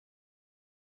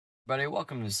Everybody,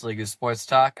 welcome to this League of Sports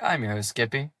Talk. I'm your host,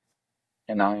 Skippy.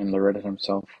 And I am the Reddit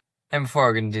himself. And before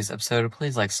we get into this episode,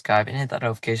 please like, subscribe, and hit that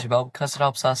notification bell because it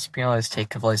helps us to always take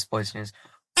complete sports news.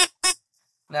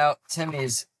 Now,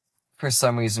 Timmy's, for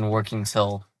some reason, working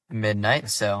till midnight,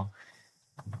 so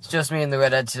it's just me and the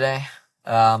Redhead today.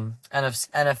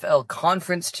 NFL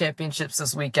Conference Championships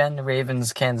this weekend.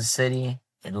 Ravens, Kansas City,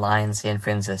 and Lions, San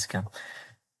Francisco.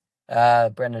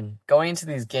 Brendan, going into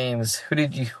these games,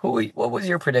 what was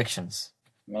your predictions?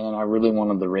 Man, I really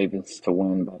wanted the Ravens to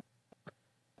win, but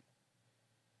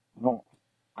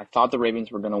I thought the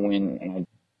Ravens were going to win, and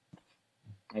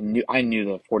I knew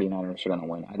the 49ers were going to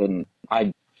win.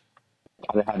 I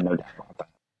had no doubt about that.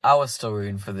 I was still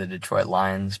rooting for the Detroit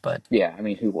Lions, but Yeah, I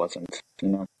mean, who wasn't,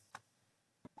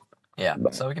 Yeah,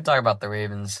 But, so we can talk about the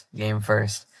Ravens game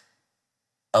first.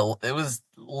 It was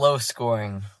low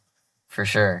scoring, for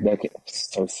sure.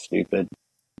 That's so stupid.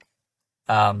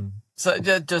 So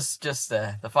just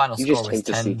the final You score just was hate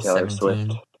to see Taylor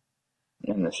Swift 10-17.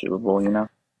 in the Super Bowl,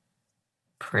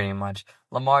 Pretty much.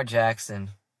 Lamar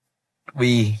Jackson,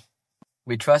 we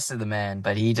trusted the man,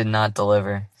 but he did not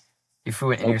deliver. He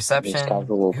threw an interception.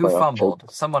 Who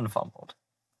fumbled? Someone fumbled.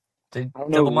 Did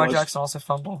Lamar Jackson also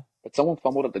fumble? But someone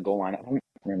fumbled at the goal line. I don't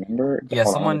remember. Yeah,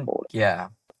 someone. Yeah.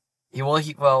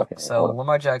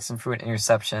 Lamar Jackson threw an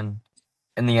interception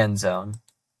in the end zone,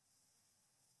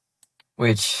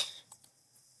 which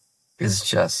is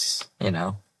just,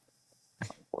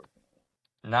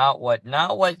 not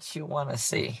what you want to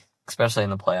see, especially in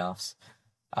the playoffs.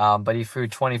 But he threw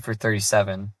 20 for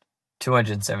 37,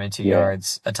 272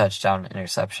 yards, a touchdown,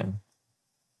 interception.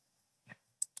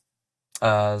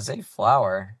 Zay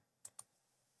Flower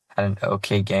had an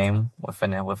okay game with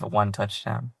a one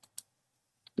touchdown.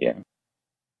 Yeah.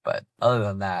 But other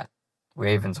than that,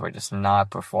 Ravens were just not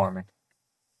performing.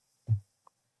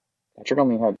 Patrick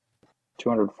only had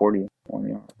 241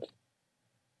 yards.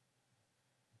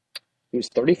 He was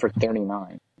 30 for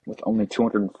 39 with only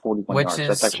 241 yards.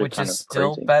 That's actually which is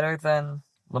still crazy. Better than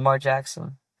Lamar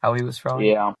Jackson, how he was throwing.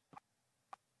 Yeah.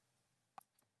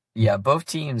 Yeah, both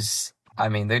teams,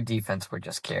 their defense were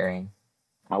just carrying.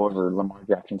 However, Lamar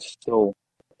Jackson still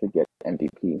could get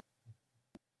MVP.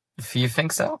 Do you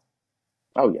think so?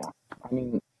 Oh, yeah.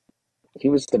 He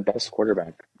was the best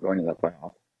quarterback going to the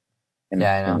playoff. In my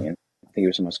opinion. I think he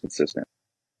was the most consistent.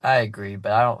 I agree,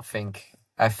 but I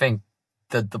think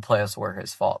that the playoffs were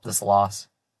his fault. This loss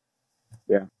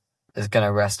is going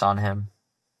to rest on him.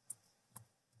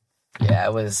 Yeah,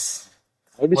 it was.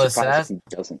 I would be surprised if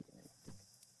he doesn't.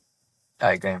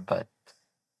 I agree, but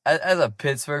as a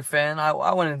Pittsburgh fan, I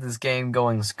wanted this game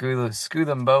going screw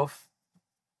them both.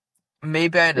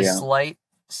 Maybe I had a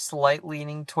slight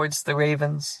leaning towards the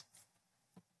Ravens.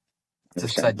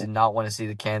 Just because I did not want to see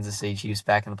the Kansas City Chiefs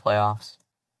back in the playoffs.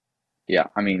 Yeah,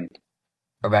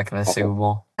 or back in the Super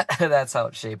Bowl. That's how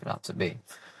it's shaping up to be.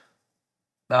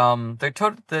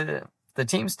 The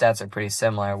team stats are pretty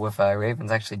similar, with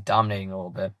Ravens actually dominating a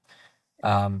little bit.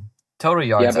 Total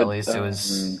yards, at least, it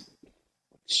was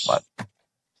what?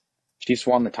 Chiefs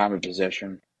won the time of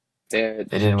possession. They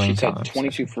didn't win. Chiefs had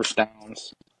 22 first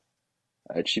downs.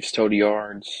 Chiefs total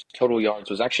yards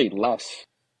was actually less.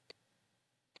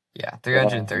 Yeah,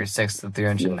 336 to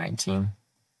 319.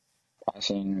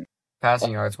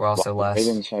 Passing yards were also less.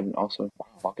 Ravens had also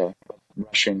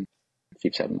rushing.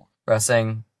 Chiefs had more.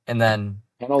 Rushing, and then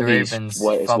penalties, the Ravens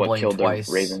what fumbling killed twice.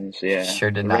 The Ravens, yeah,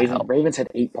 sure did not help. Ravens had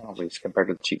 8 penalties compared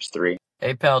to the Chiefs 3.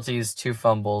 8 penalties, 2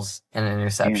 fumbles, and an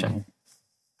interception,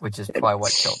 which is probably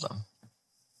what killed them.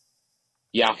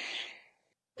 Yeah.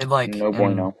 In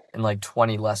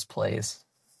 20 less plays.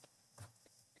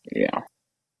 Yeah.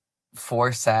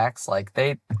 4 sacks, I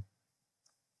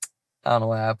don't know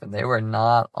what happened. They were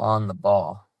not on the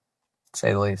ball, to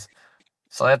say the least.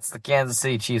 So that's the Kansas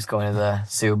City Chiefs going to the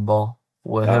Super Bowl.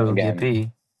 Woohoo,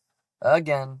 yippee.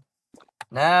 Again.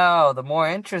 Now, the more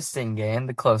interesting game,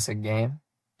 the closer game.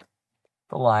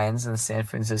 The Lions and the San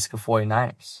Francisco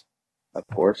 49ers. Of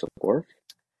course.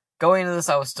 Going into this,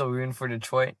 I was still rooting for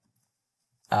Detroit.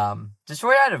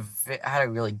 Detroit had a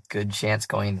really good chance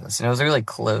going into this, and it was a really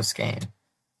close game.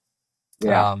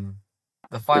 Yeah.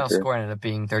 The final score ended up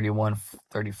being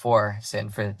 31-34,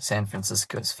 San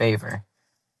Francisco's favor.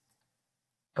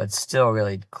 But still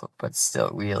really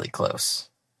close.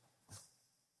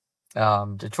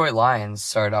 Detroit Lions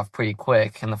started off pretty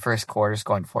quick in the first quarter,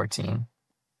 scoring 14,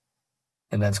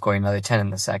 and then scoring another 10 in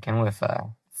the second, with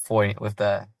the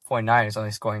 49ers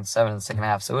only scoring 7 in the second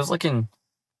half. So it was looking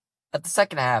at the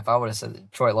second half. I would have said the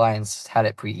Detroit Lions had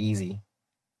it pretty easy.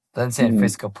 Then San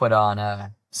Francisco put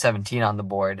on 17 on the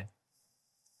board,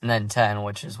 and then 10,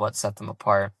 which is what set them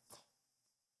apart.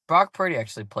 Brock Purdy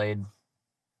actually played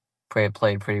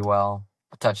pretty well.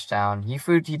 A touchdown. He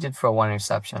did for 1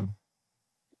 interception.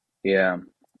 Yeah.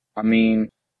 I mean,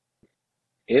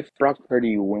 if Brock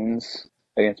Purdy wins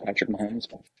against Patrick Mahomes,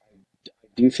 I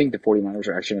do think the 49ers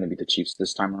are actually going to beat the Chiefs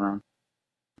this time around.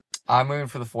 I'm rooting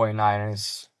for the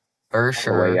 49ers. For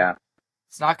sure. Way, yeah.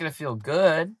 It's not going to feel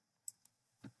good,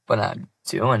 but I'm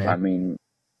doing it. I mean,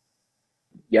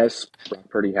 yes, Brock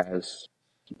Purdy has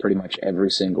pretty much every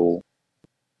single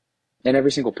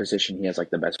position, he has like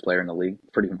the best player in the league,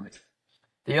 pretty much.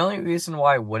 The only reason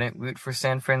why I wouldn't root for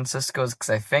San Francisco is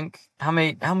because I think how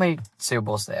many Super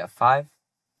Bowls do they have? 5?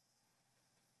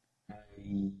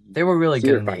 They were really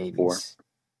good in the 80s.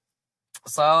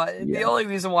 So the only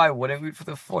reason why I wouldn't root for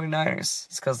the 49ers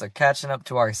is because they're catching up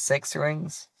to our 6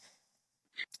 rings.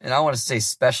 And I want to stay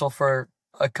special for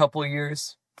a couple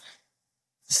years.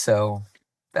 So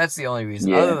that's the only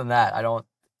reason. Other than that, I don't.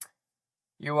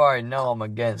 You already know I'm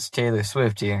against Taylor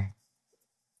Swift here.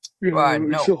 It's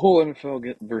the whole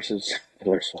NFL versus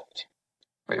Taylor Swift.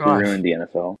 Pretty much. Ruined the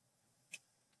NFL.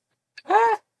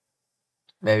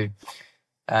 Maybe.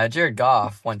 Jared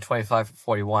Goff went 25 for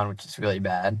 41, which is really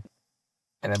bad.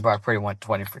 And then Brock Purdy went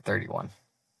 20 for 31,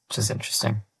 which is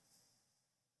interesting.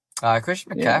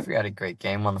 Christian McCaffrey had a great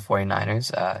game on the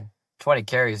 49ers. 20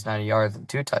 carries, 90 yards, and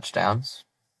 2 touchdowns.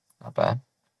 Not bad.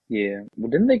 Yeah.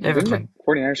 Well, didn't the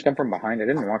 49ers come from behind? I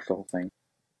didn't watch the whole thing.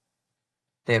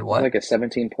 They had what? Like a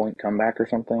 17-point comeback or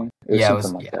something? It was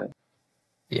something like that.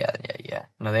 Yeah.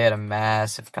 No, they had a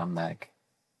massive comeback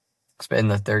in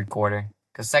the third quarter.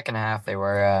 Because second half, they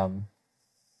were,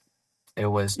 it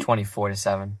was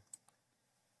 24-7. And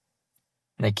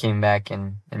they came back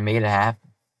and made it happen.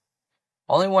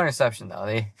 Only 1 interception, though.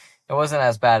 It wasn't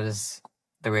as bad as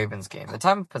the Ravens game. The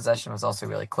time of possession was also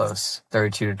really close,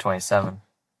 32-27.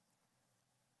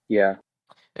 Yeah.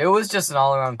 It was just an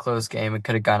all-around close game. It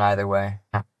could have gone either way.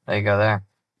 There you go there.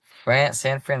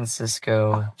 San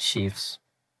Francisco Chiefs.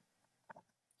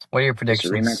 What are your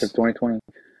predictions? It's a rematch of 2020.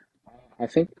 I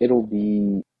think it'll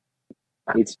be...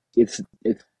 It's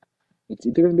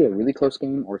either going to be a really close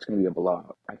game or it's going to be a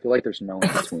blowout. I feel like there's no in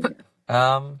between here.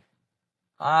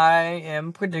 I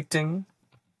am predicting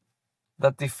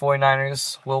that the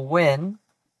 49ers will win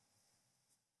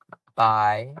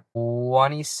by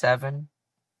 27-14.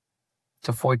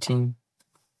 I'm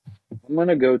going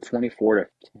to go 24-10.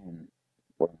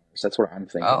 That's what I'm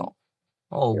thinking. Oh,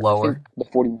 a little lower. The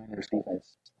 49ers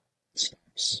defense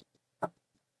stops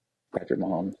Patrick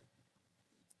Mahomes.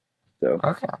 So,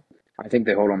 okay. I think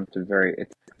they hold on to I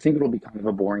think it'll be kind of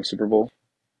a boring Super Bowl.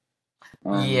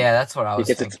 Yeah, that's what I was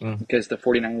thinking. Because the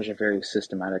 49ers are a very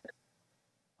systematic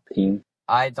team.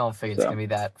 I don't think it's going to be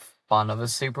that fun of a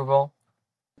Super Bowl.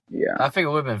 Yeah. I think it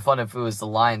would have been fun if it was the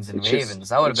Lions and Ravens.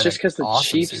 That would have been just because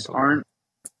awesome the Chiefs aren't...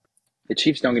 The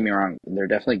Chiefs, don't get me wrong, they're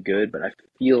definitely good, but I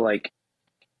feel like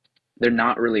they're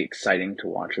not really exciting to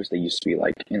watch as they used to be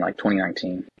like in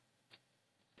 2019.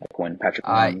 Like when Patrick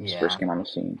Mahomes first came on the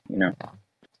scene, you know? Yeah.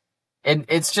 And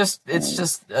it's just a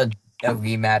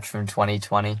rematch from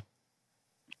 2020.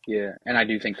 Yeah, and I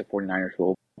do think the 49ers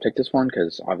will take this one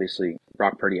because obviously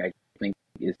Brock Purdy, I think,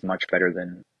 is much better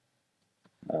than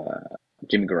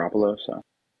Jimmy Garoppolo. So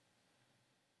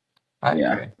I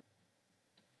agree.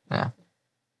 Yeah.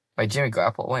 Wait, Jimmy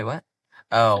Garoppolo? Wait, what?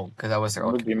 Oh, because that was their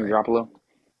old Jimmy Garoppolo?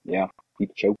 Yeah, he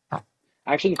choked. Huh.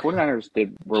 Actually, the 49ers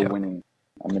were winning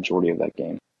a majority of that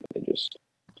game. They just...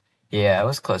 Yeah, it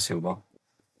was a close Super Bowl.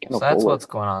 So that's what's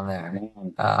going on there.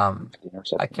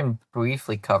 I can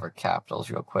briefly cover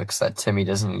Capitals real quick so that Timmy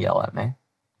doesn't yell at me.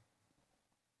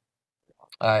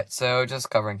 Alright, so just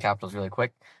covering Capitals really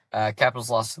quick. Capitals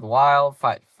lost to the Wild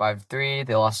 5-3.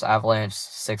 They lost to Avalanche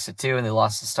 6-2, and they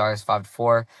lost to Stars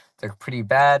 5-4. They're pretty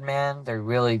bad, man. They're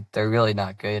really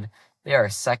not good. They are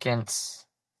second.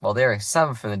 Well, they are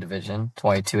 7th in the division,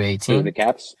 22-18. The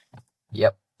Caps?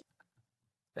 Yep.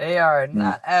 They are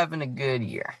not having a good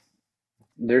year.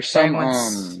 There's some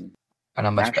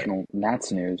national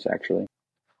Nats news, actually.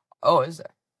 Oh, is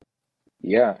there?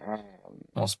 Yeah.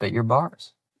 Well, spit your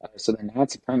bars. So the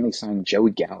Nats apparently signed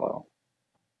Joey Gallo.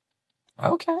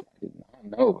 Okay. I did not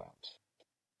know about.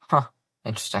 Huh.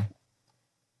 Interesting.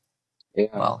 Yeah.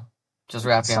 Well, just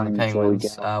wrapping on the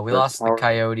Penguins. We lost the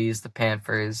Coyotes, the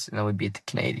Panthers, and then we beat the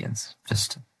Canadiens.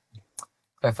 Just to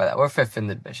clarify that. We're 5th in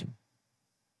the division.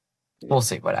 Yeah. We'll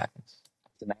see what happens.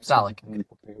 It's not looking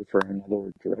prepared for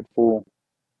another dreadful,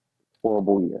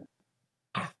 horrible year.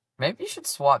 Maybe you should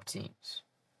swap teams.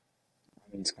 I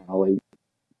mean, it's kind of late.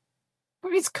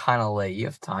 Maybe it's kind of late. You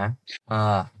have time.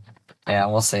 Yeah,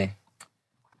 we'll see.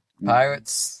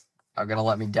 Pirates are going to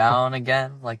let me down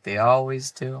again like they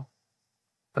always do.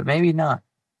 But maybe not.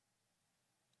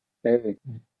 Hey.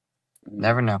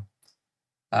 Never know.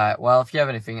 Well, if you have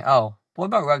anything, what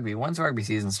about rugby? When's rugby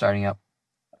season starting up?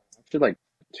 Actually, like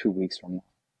 2 weeks from now.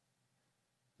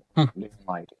 Hmm. Doing,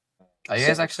 like, Are you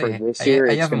guys so for actually? this Are you, year, are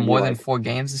you it's having going to be more than like 4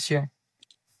 games this year?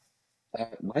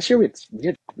 last year we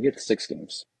had 6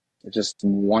 games. It just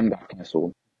one got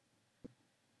canceled.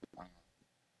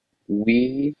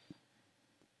 We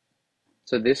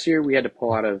so this year we had to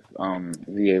pull out of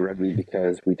VA rugby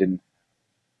because we didn't.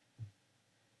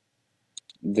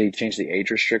 They changed the age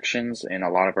restrictions, and a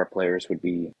lot of our players would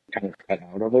be kind of cut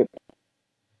out of it.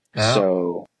 Oh,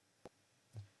 So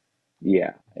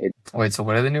yeah, wait. So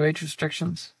what are the new age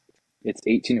restrictions? it's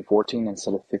 18 to 14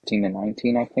 instead of 15 to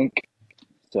 19, I think.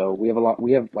 So we have a lot.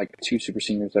 We have like two super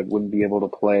seniors that wouldn't be able to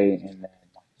play, and then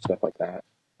stuff like that.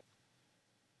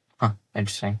 Huh.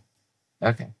 Interesting.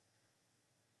 Okay.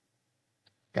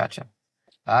 Gotcha.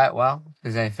 All right. Well, if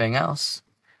there's anything else,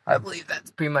 I believe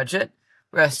that's pretty much it.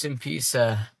 Rest in peace,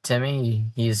 Timmy.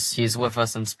 He's with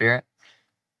us in spirit.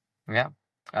 Yeah.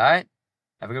 All right.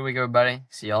 Have a good week, everybody.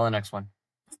 See y'all in the next one.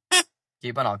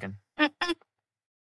 Keep on talking.